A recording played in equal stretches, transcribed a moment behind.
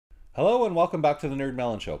Hello and welcome back to the Nerd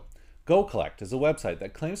Melon Show. GoCollect is a website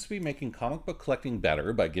that claims to be making comic book collecting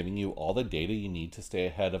better by giving you all the data you need to stay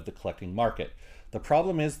ahead of the collecting market. The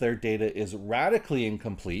problem is their data is radically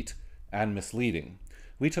incomplete and misleading.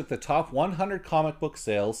 We took the top 100 comic book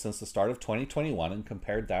sales since the start of 2021 and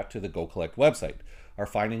compared that to the GoCollect website. Our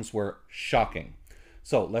findings were shocking.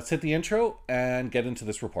 So let's hit the intro and get into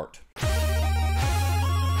this report.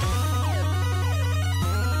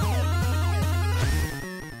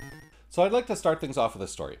 So I'd like to start things off with a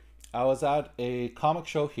story. I was at a comic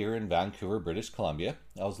show here in Vancouver, British Columbia.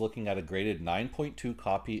 I was looking at a graded 9.2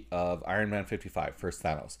 copy of Iron Man 55, First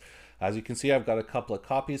Thanos. As you can see, I've got a couple of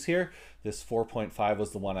copies here. This 4.5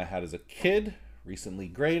 was the one I had as a kid, recently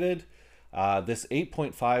graded. This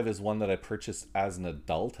 8.5 is one that I purchased as an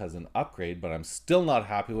adult, as an upgrade, but I'm still not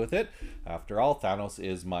happy with it. After all, Thanos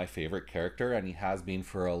is my favorite character, and he has been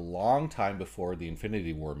for a long time before the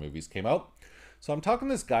Infinity War movies came out. So I'm talking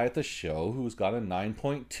to this guy at the show who's got a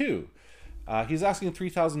 9.2. He's asking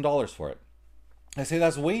 $3,000 for it. I say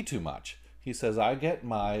that's way too much. He says, I get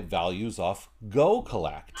my values off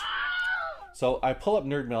GoCollect. So I pull up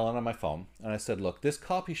Nerd Melon on my phone and I said, look, this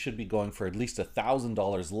copy should be going for at least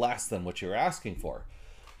 $1,000 less than what you're asking for.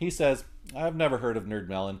 He says, I've never heard of Nerd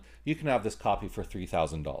Melon. You can have this copy for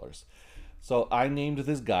 $3,000. So I named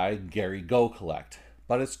this guy Gary GoCollect.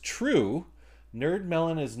 But it's true. Nerd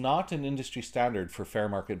Melon is not an industry standard for fair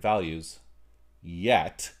market values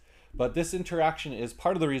yet, but this interaction is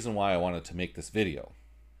part of the reason why I wanted to make this video.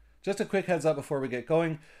 Just a quick heads up before we get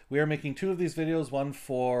going. We are making two of these videos, one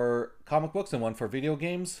for comic books and one for video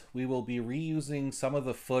games. We will be reusing some of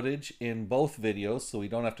the footage in both videos so we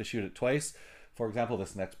don't have to shoot it twice. For example,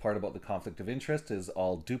 this next part about the conflict of interest is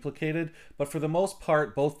all duplicated, but for the most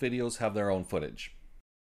part, both videos have their own footage.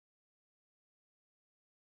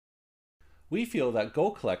 We feel that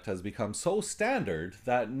GoCollect has become so standard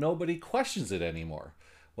that nobody questions it anymore.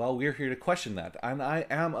 Well, we're here to question that, and I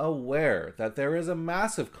am aware that there is a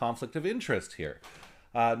massive conflict of interest here.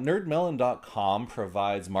 Nerdmelon.com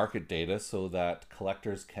provides market data so that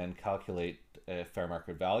collectors can calculate a fair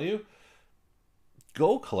market value.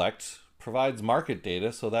 GoCollect provides market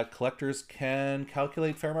data so that collectors can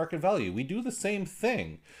calculate fair market value. We do the same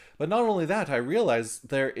thing. But not only that, I realize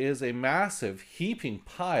there is a massive heaping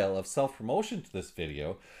pile of self-promotion to this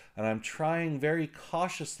video, and I'm trying very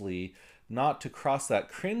cautiously not to cross that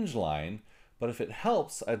cringe line, but if it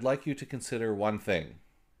helps, I'd like you to consider one thing.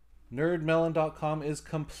 Nerdmelon.com is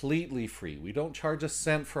completely free. We don't charge a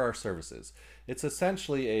cent for our services. It's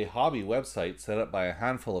essentially a hobby website set up by a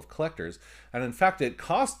handful of collectors, and in fact it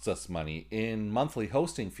costs us money in monthly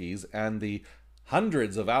hosting fees and the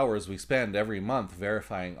hundreds of hours we spend every month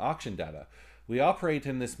verifying auction data. We operate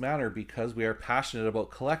in this manner because we are passionate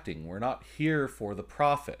about collecting. We're not here for the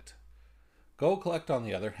profit. GoCollect, on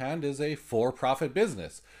the other hand, is a for-profit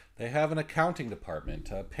business. They have an accounting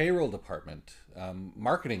department, a payroll department,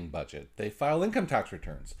 marketing budget. They file income tax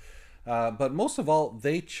returns. But most of all,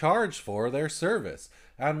 they charge for their service.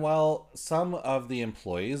 And while some of the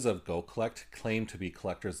employees of GoCollect claim to be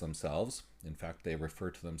collectors themselves, in fact, they refer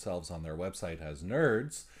to themselves on their website as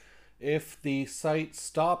nerds, if the site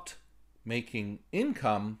stopped making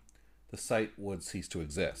income, the site would cease to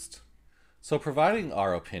exist. So providing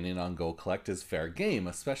our opinion on GoCollect is fair game,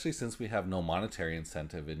 especially since we have no monetary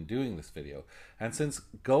incentive in doing this video. And since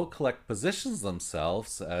GoCollect positions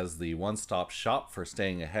themselves as the one-stop shop for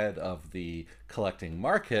staying ahead of the collecting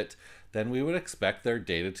market, then we would expect their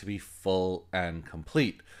data to be full and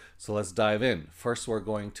complete. So let's dive in. First, we're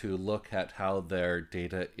going to look at how their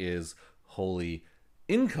data is wholly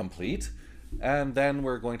incomplete, and then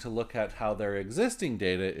we're going to look at how their existing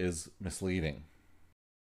data is misleading.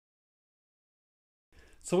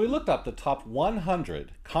 So we looked up the top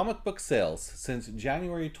 100 comic book sales since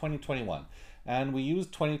January 2021, and we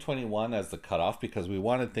used 2021 as the cutoff because we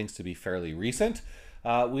wanted things to be fairly recent.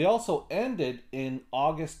 We also ended in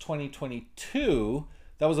August 2022.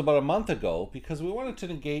 That was about a month ago because we wanted to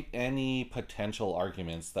negate any potential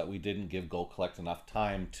arguments that we didn't give GoCollect enough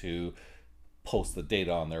time to post the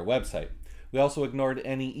data on their website. We also ignored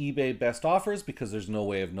any eBay best offers because there's no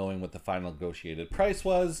way of knowing what the final negotiated price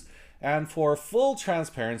was. And for full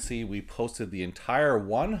transparency, we posted the entire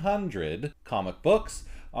 100 comic books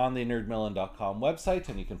on the nerdmelon.com website,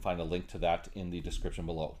 and you can find a link to that in the description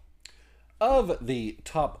below. Of the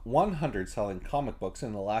top 100 selling comic books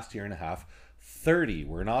in the last year and a half, 30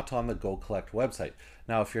 were not on the GoCollect website.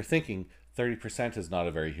 Now, if you're thinking 30% is not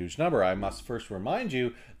a very huge number, I must first remind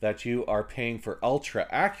you that you are paying for ultra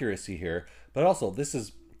accuracy here, but also this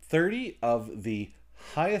is 30 of the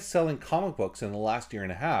highest selling comic books in the last year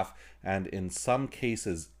and a half, and in some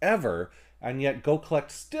cases ever, and yet GoCollect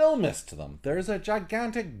still missed them. There's a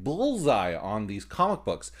gigantic bullseye on these comic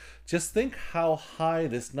books. Just think how high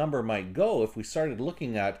this number might go if we started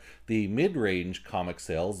looking at the mid-range comic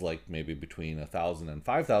sales, like maybe between $1,000 and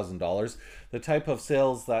 $5,000, the type of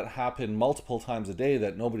sales that happen multiple times a day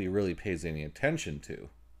that nobody really pays any attention to.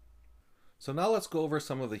 So now let's go over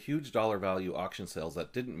some of the huge dollar value auction sales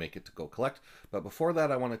that didn't make it to GoCollect, but before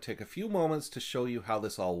that I want to take a few moments to show you how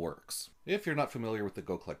this all works. If you're not familiar with the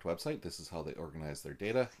GoCollect website, this is how they organize their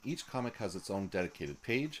data. Each comic has its own dedicated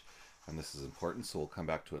page, and this is important, so we'll come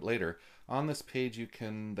back to it later. On this page you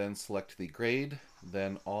can then select the grade,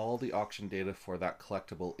 then all the auction data for that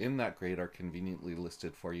collectible in that grade are conveniently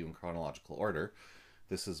listed for you in chronological order.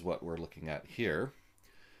 This is what we're looking at here.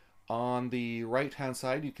 On the right hand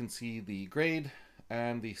side you can see the grade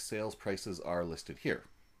and the sales prices are listed here.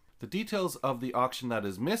 The details of the auction that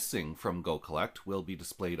is missing from GoCollect will be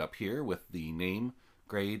displayed up here with the name,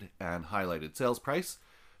 grade, and highlighted sales price.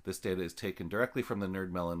 This data is taken directly from the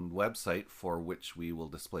NerdMelon website, for which we will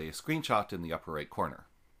display a screenshot in the upper right corner.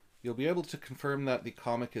 You'll be able to confirm that the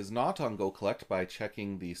comic is not on GoCollect by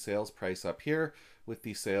checking the sales price up here with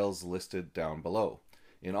the sales listed down below.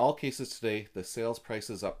 In all cases today, the sales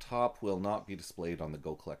prices up top will not be displayed on the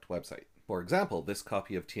GoCollect website. For example, this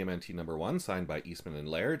copy of TMNT number 1 signed by Eastman and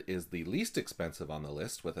Laird is the least expensive on the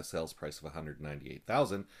list with a sales price of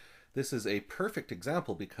 $198,000. This is a perfect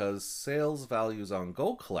example because sales values on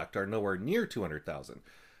GoCollect are nowhere near $200,000,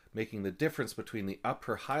 making the difference between the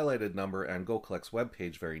upper highlighted number and GoCollect's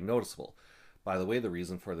webpage very noticeable. By the way, the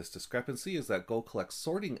reason for this discrepancy is that GoCollect's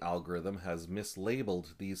sorting algorithm has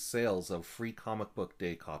mislabeled these sales of free comic book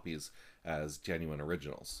day copies as genuine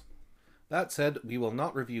originals. That said, we will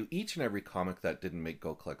not review each and every comic that didn't make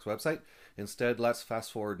GoCollect's website. Instead, let's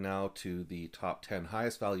fast forward now to the top 10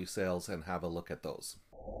 highest value sales and have a look at those.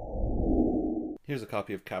 Here's a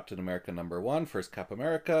copy of Captain America number 1, First Cap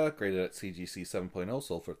America, graded at CGC 7.0,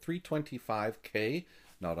 sold for $325K.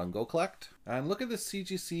 Not on GoCollect. And look at this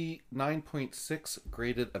CGC 9.6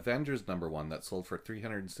 graded Avengers number 1 that sold for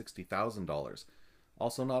 $360,000.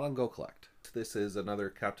 Also not on GoCollect. This is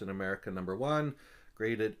another Captain America number 1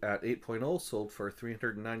 graded at 8.0, sold for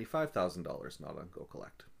 $395,000. Not on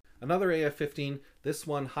GoCollect. Another AF15, this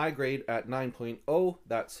one high grade at 9.0,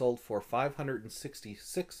 that sold for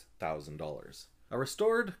 $566,000. A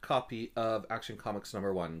restored copy of Action Comics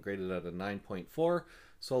number 1 graded at a 9.4,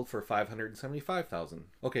 sold for $575,000.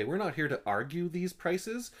 Okay, we're not here to argue these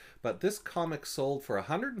prices, but this comic sold for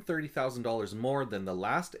 $130,000 more than the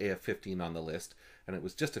last AF15 on the list, and it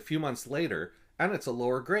was just a few months later, and it's a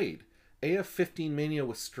lower grade. AF15 mania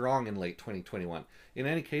was strong in late 2021. In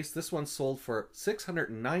any case, this one sold for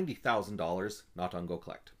 $690,000, not on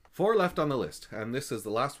GoCollect. 4 left on the list, and this is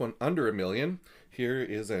the last one under $1 million. Here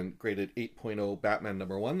is a graded 8.0 Batman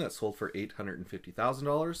number 1 that sold for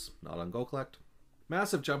 $850,000, not on GoCollect.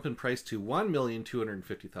 Massive jump in price to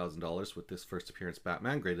 $1,250,000 with this first appearance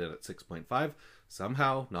Batman graded at 6.5,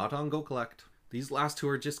 somehow not on GoCollect. These last two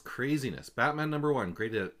are just craziness. Batman number 1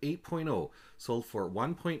 graded at 8.0, sold for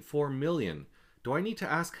 $1.4 million. Do I need to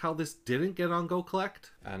ask how this didn't get on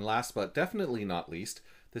GoCollect? And last but definitely not least,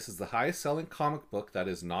 this is the highest selling comic book that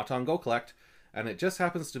is not on GoCollect, and it just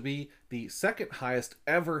happens to be the second highest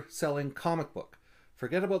ever selling comic book.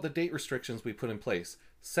 Forget about the date restrictions we put in place.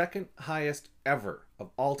 Second highest ever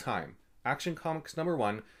of all time. Action Comics number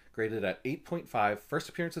 1, graded at 8.5, first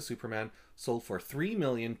appearance of Superman, sold for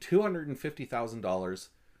 $3,250,000,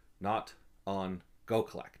 not on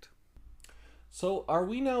GoCollect. So are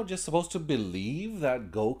we now just supposed to believe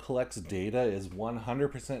that GoCollect's data is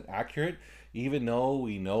 100% accurate, even though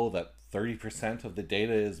we know that 30% of the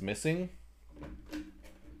data is missing?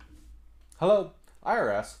 Hello,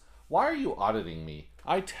 IRS, why are you auditing me?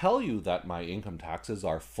 I tell you that my income taxes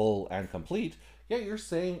are full and complete, yet you're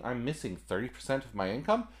saying I'm missing 30% of my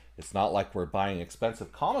income? It's not like we're buying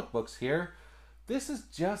expensive comic books here. This is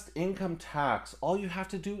just income tax. All you have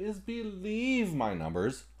to do is believe my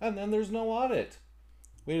numbers, and then there's no audit.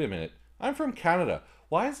 Wait a minute. I'm from Canada.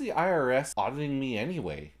 Why is the IRS auditing me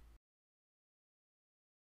anyway?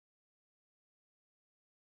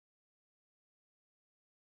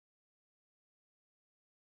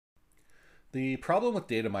 The problem with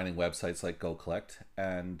data mining websites like GoCollect,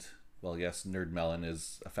 and well, yes, NerdMelon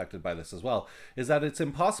is affected by this as well, is that it's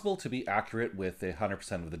impossible to be accurate with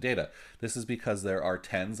 100% of the data. This is because there are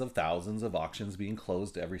tens of thousands of auctions being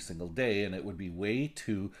closed every single day, and it would be way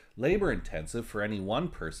too labor intensive for any one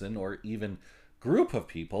person or even group of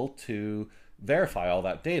people to verify all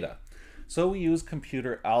that data. So we use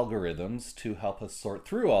computer algorithms to help us sort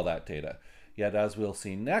through all that data. Yet as we'll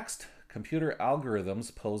see next, computer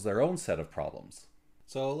algorithms pose their own set of problems.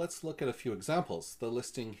 So let's look at a few examples. The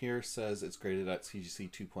listing here says it's graded at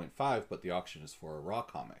CGC 2.5, but the auction is for a raw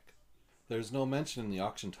comic. There's no mention in the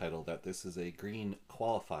auction title that this is a green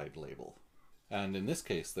qualified label. And in this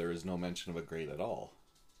case, there is no mention of a grade at all.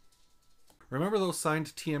 Remember those signed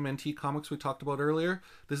TMNT comics we talked about earlier?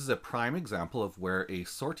 This is a prime example of where a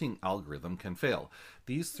sorting algorithm can fail.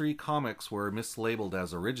 These 3 comics were mislabeled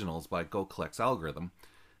as originals by GoCollects algorithm.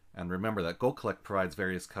 And remember that GoCollect provides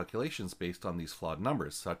various calculations based on these flawed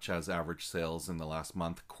numbers, such as average sales in the last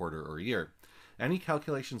month, quarter, or year. Any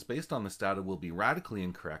calculations based on this data will be radically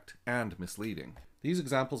incorrect and misleading. These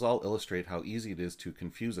examples all illustrate how easy it is to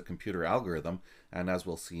confuse a computer algorithm, and as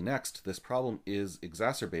we'll see next, this problem is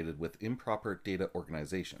exacerbated with improper data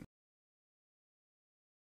organization.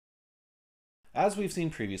 As we've seen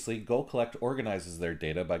previously, GoCollect organizes their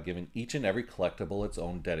data by giving each and every collectible its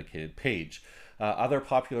own dedicated page. Other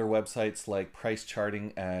popular websites like price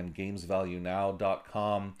charting and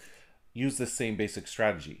gamesvaluenow.com use this same basic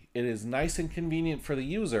strategy. It is nice and convenient for the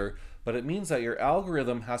user, but it means that your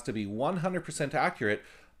algorithm has to be 100% accurate,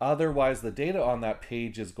 otherwise the data on that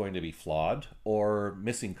page is going to be flawed or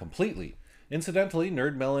missing completely. Incidentally,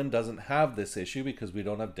 NerdMelon doesn't have this issue because we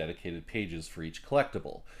don't have dedicated pages for each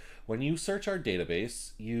collectible. When you search our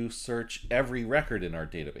database, you search every record in our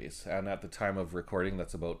database, and at the time of recording,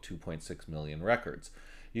 that's about 2.6 million records.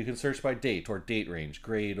 You can search by date or date range,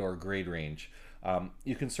 grade or grade range.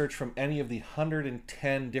 You can search from any of the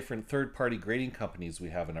 110 different third-party grading companies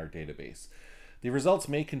we have in our database. The results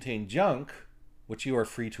may contain junk, which you are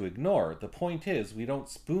free to ignore. The point is, we don't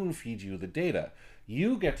spoon-feed you the data.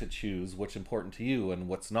 You get to choose what's important to you and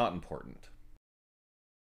what's not important.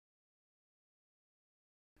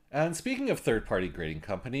 And speaking of third-party grading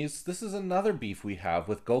companies, this is another beef we have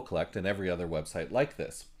with GoCollect and every other website like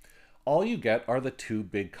this. All you get are the 2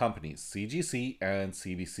 big companies, CGC and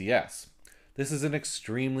CBCS. This is an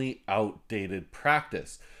extremely outdated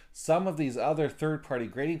practice. Some of these other third-party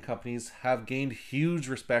grading companies have gained huge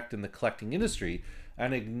respect in the collecting industry,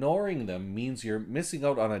 and ignoring them means you're missing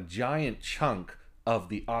out on a giant chunk of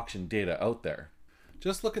the auction data out there.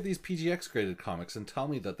 Just look at these PGX graded comics and tell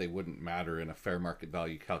me that they wouldn't matter in a fair market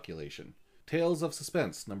value calculation. Tales of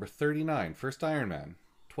Suspense, number 39, First Iron Man,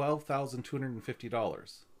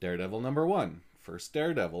 $12,250. Daredevil number 1, First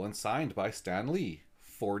Daredevil and signed by Stan Lee,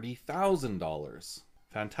 $40,000.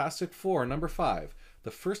 Fantastic Four number 5, the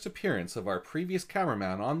first appearance of our previous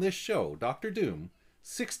cameraman on this show, Dr. Doom,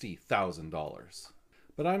 $60,000.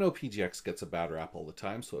 But I know PGX gets a bad rap all the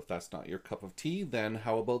time, so if that's not your cup of tea, then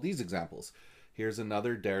how about these examples? Here's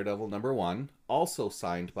another Daredevil number 1, also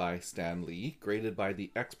signed by Stan Lee, graded by the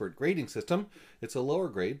expert grading system. It's a lower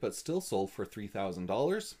grade, but still sold for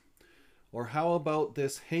 $3,000. Or how about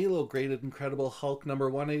this Halo graded Incredible Hulk number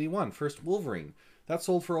 181, First Wolverine? That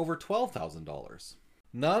sold for over $12,000.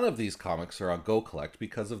 None of these comics are on GoCollect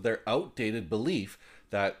because of their outdated belief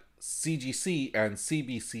that CGC and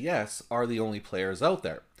CBCS are the only players out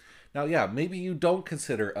there. Now, yeah, maybe you don't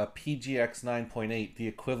consider a PGX 9.8 the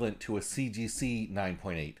equivalent to a CGC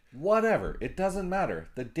 9.8. Whatever, it doesn't matter.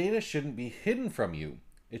 The data shouldn't be hidden from you.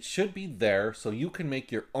 It should be there so you can make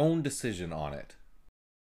your own decision on it.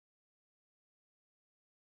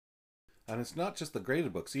 And it's not just the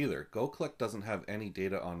graded books either. GoCollect doesn't have any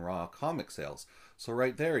data on raw comic sales, so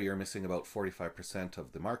right there you're missing about 45%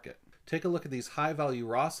 of the market. Take a look at these high-value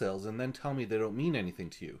raw sales and then tell me they don't mean anything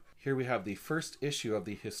to you. Here we have the first issue of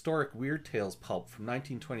the historic Weird Tales pulp from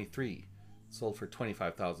 1923, sold for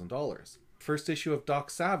 $25,000. First issue of Doc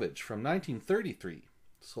Savage from 1933,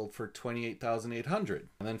 sold for $28,800.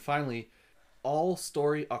 And then finally, All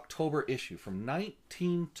Story October issue from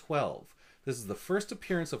 1912. This is the first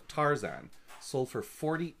appearance of Tarzan, sold for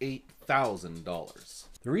 $48,000.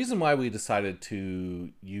 The reason why we decided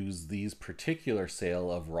to use these particular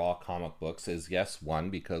sale of raw comic books is, yes,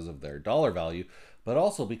 one, because of their dollar value, but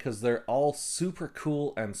also because they're all super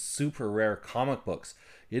cool and super rare comic books.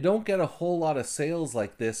 You don't get a whole lot of sales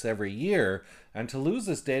like this every year, and to lose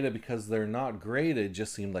this data because they're not graded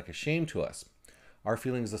just seemed like a shame to us. Our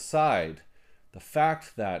feelings aside, the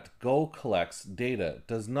fact that GoCollects data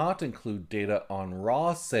does not include data on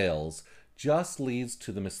raw sales just leads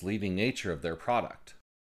to the misleading nature of their product.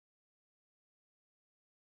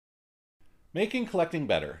 Making collecting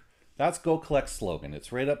better. That's GoCollect's slogan.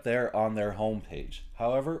 It's right up there on their homepage.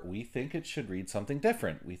 However, we think it should read something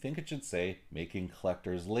different. We think it should say, making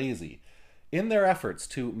collectors lazy. In their efforts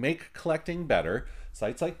to make collecting better,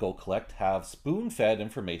 sites like GoCollect have spoon-fed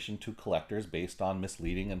information to collectors based on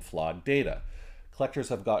misleading and flawed data. Collectors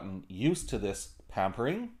have gotten used to this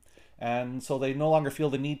pampering, and so they no longer feel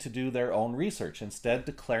the need to do their own research, instead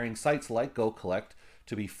declaring sites like GoCollect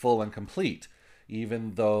to be full and complete.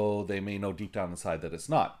 even though they may know deep down inside that it's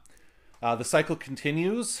not. The cycle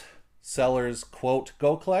continues. Sellers quote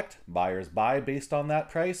GoCollect, buyers buy based on that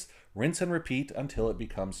price, rinse and repeat until it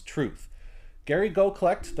becomes truth. Gary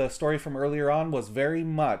GoCollect, the story from earlier on, was very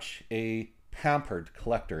much a pampered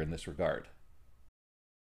collector in this regard.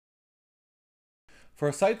 For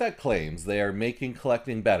a site that claims they are making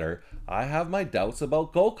collecting better, I have my doubts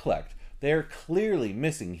about GoCollect. They are clearly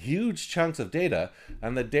missing huge chunks of data,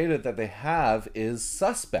 and the data that they have is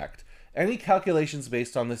suspect. Any calculations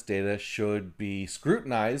based on this data should be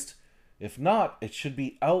scrutinized. If not, it should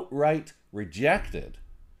be outright rejected.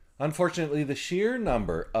 Unfortunately, the sheer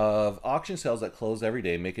number of auction sales that close every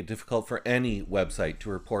day make it difficult for any website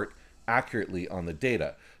to report accurately on the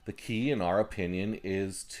data. The key, in our opinion,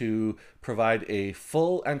 is to provide a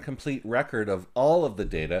full and complete record of all of the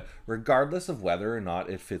data, regardless of whether or not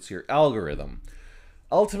it fits your algorithm.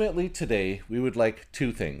 Ultimately, today, we would like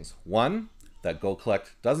two things. One, that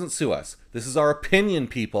GoCollect doesn't sue us. This is our opinion,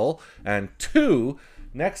 people. And two,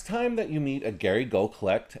 next time that you meet a Gary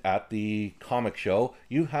GoCollect at the comic show,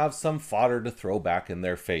 you have some fodder to throw back in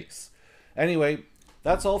their face. Anyway,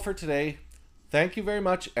 that's all for today. Thank you very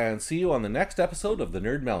much, and see you on the next episode of The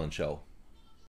Nerd Melon Show.